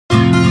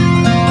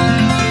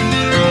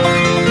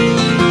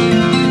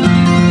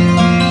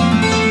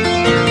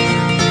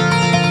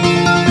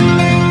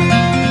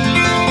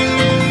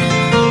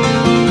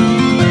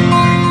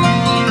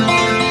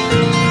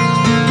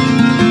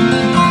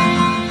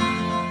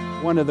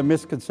One of the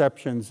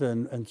misconceptions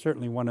and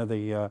certainly one of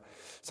the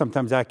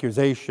sometimes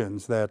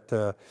accusations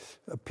that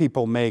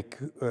people make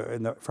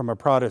from a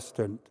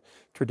Protestant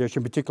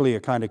tradition, particularly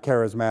a kind of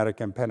charismatic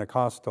and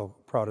Pentecostal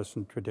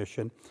Protestant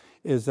tradition,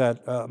 is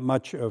that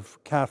much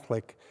of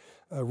Catholic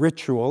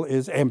ritual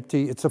is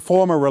empty. It's a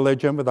form of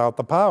religion without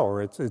the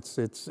power. It's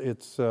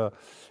the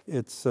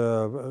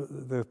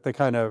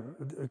kind of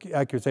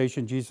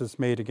accusation Jesus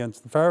made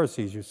against the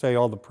Pharisees. You say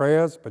all the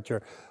prayers, but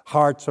your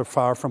hearts are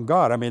far from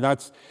God. I mean,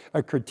 that's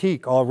a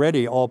critique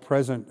already all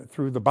present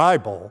through the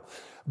Bible.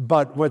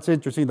 But what's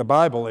interesting in the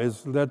Bible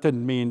is that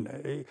didn't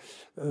mean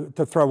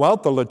to throw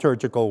out the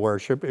liturgical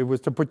worship. It was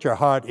to put your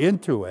heart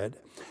into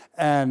it.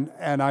 And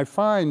I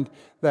find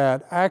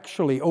that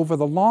actually over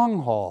the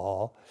long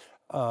haul,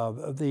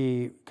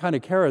 the kind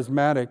of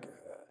charismatic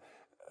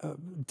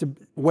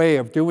way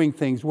of doing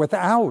things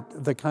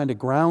without the kind of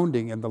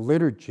grounding in the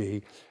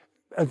liturgy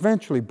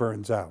eventually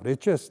burns out.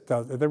 It just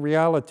does. The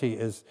reality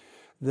is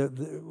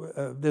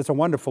there's a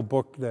wonderful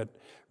book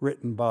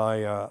written by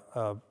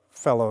a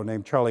fellow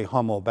named Charlie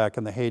Hummel back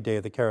in the heyday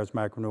of the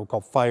charismatic renewal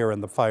called Fire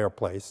in the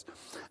Fireplace.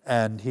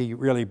 And he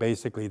really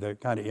basically, the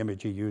kind of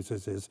image he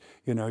uses is,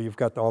 you know, you've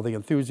got all the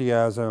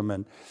enthusiasm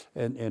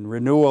and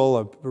renewal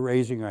of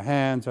raising your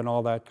hands and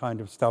all that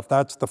kind of stuff.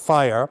 That's the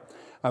fire.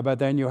 But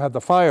then you have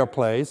the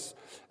fireplace.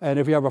 And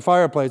if you have a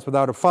fireplace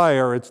without a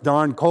fire, it's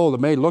darn cold. It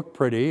may look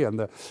pretty, but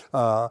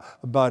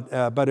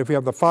if you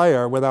have the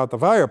fire without the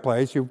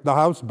fireplace, the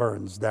house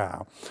burns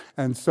down.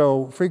 And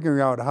so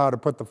figuring out how to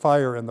put the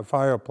fire in the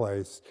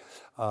fireplace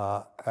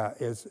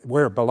is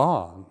where it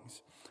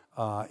belongs,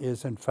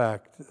 is in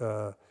fact,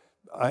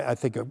 I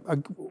think,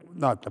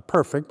 not the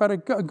perfect, but a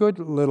good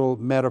little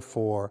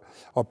metaphor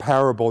or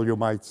parable, you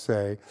might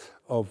say,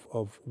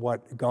 of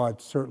what God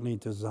certainly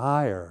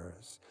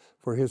desires.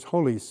 For His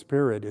Holy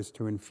Spirit is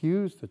to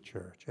infuse the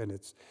church and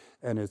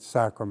its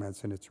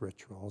sacraments and its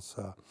rituals.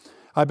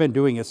 I've been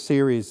doing a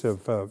series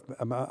of,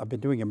 I've been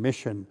doing a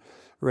mission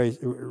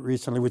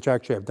recently, which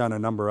actually I've done a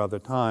number of other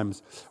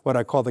times, what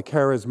I call the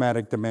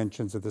charismatic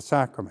dimensions of the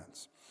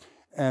sacraments.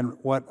 And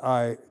what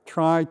I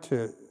try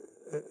to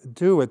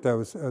do in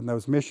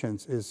those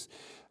missions is,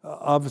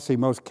 obviously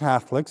most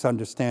Catholics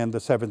understand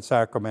the seven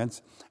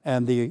sacraments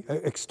and the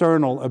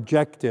external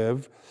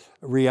objective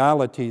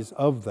realities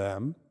of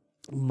them.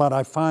 But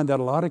I find that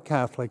a lot of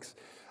Catholics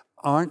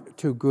aren't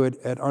too good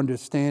at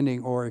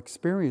understanding or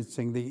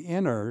experiencing the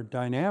inner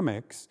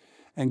dynamics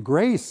and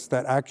grace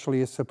that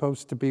actually is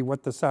supposed to be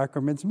what the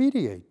sacraments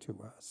mediate to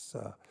us.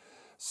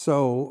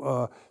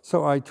 So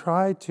I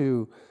try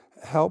to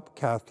help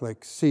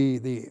Catholics see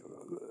the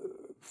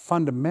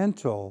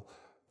fundamental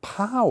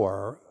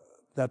power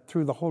that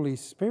through the Holy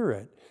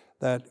Spirit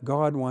that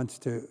God wants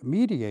to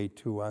mediate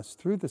to us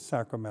through the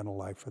sacramental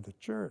life of the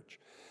Church.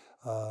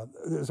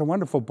 There's a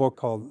wonderful book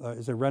called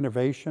is a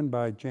Renovation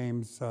by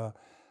James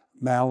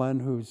Mallon,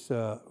 who's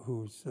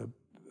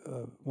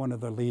one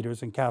of the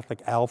leaders in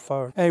Catholic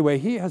Alpha. Anyway,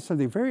 he has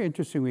something very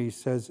interesting he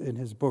says in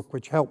his book,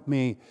 which helped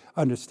me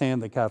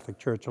understand the Catholic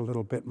Church a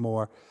little bit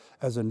more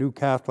as a new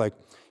Catholic.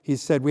 He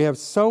said, we have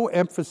so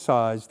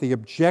emphasized the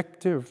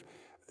objective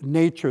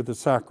nature of the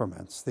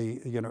sacraments,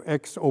 the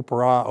ex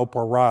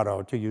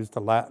operato, to use the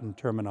Latin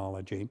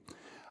terminology,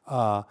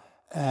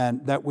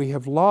 and that we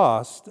have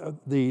lost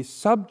the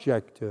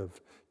subjective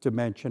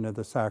dimension of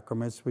the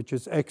sacraments, which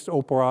is ex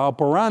opere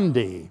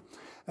operandi.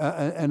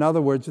 In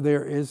other words,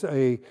 there is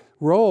a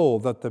role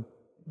that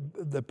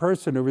the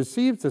person who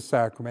receives the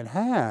sacrament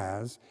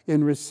has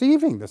in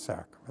receiving the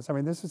sacraments. I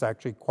mean, this is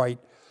actually quite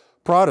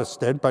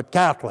Protestant, but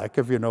Catholic,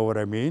 if you know what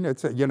I mean.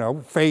 It's,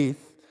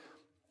 faith.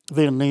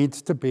 There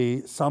needs to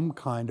be some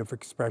kind of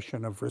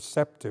expression of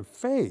receptive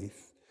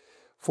faith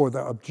for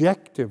the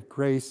objective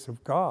grace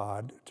of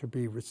God to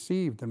be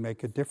received and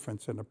make a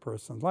difference in a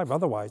person's life.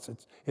 Otherwise,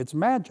 it's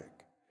magic.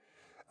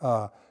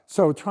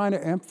 So trying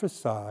to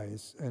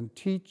emphasize and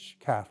teach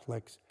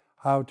Catholics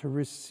how to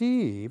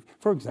receive,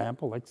 for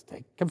example, let's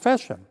take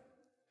confession.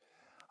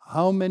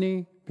 How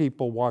many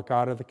people walk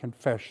out of the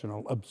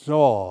confessional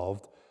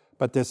absolved,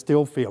 but they're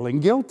still feeling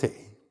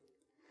guilty?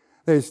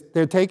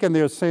 They're taking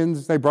their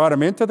sins, they brought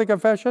them into the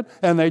confession,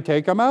 and they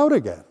take them out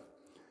again.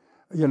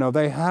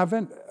 They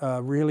haven't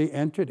really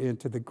entered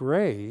into the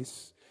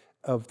grace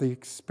of the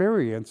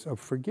experience of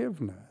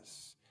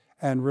forgiveness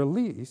and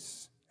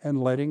release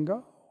and letting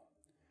go.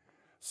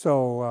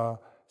 So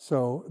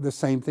the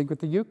same thing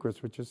with the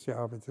Eucharist, which is,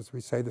 as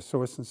we say, the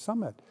source and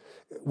summit.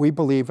 We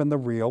believe in the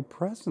real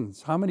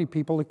presence. How many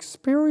people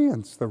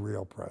experience the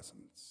real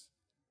presence?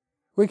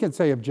 We can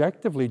say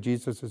objectively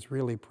Jesus is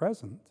really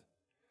present.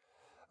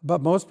 But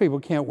most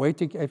people can't wait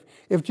to,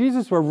 if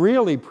Jesus were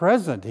really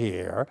present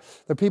here,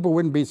 the people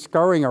wouldn't be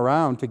scurrying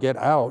around to get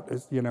out,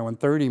 in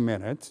 30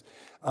 minutes,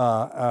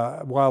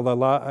 while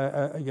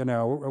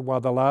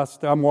the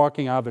last, I'm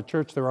walking out of the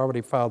church, they're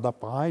already filed up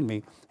behind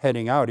me,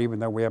 heading out, even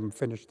though we haven't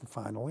finished the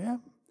final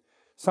hymn.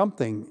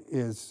 Something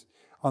is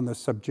on the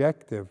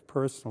subjective,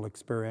 personal,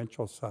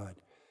 experiential side,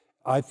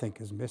 I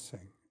think is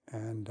missing.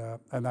 And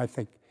I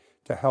think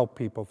to help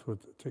people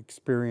to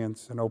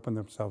experience and open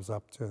themselves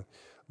up to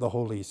the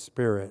Holy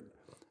Spirit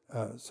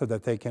so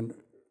that they can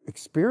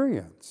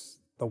experience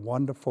the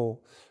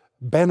wonderful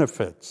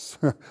benefits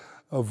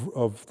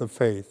of the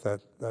faith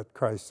that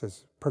Christ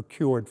has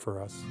procured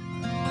for us.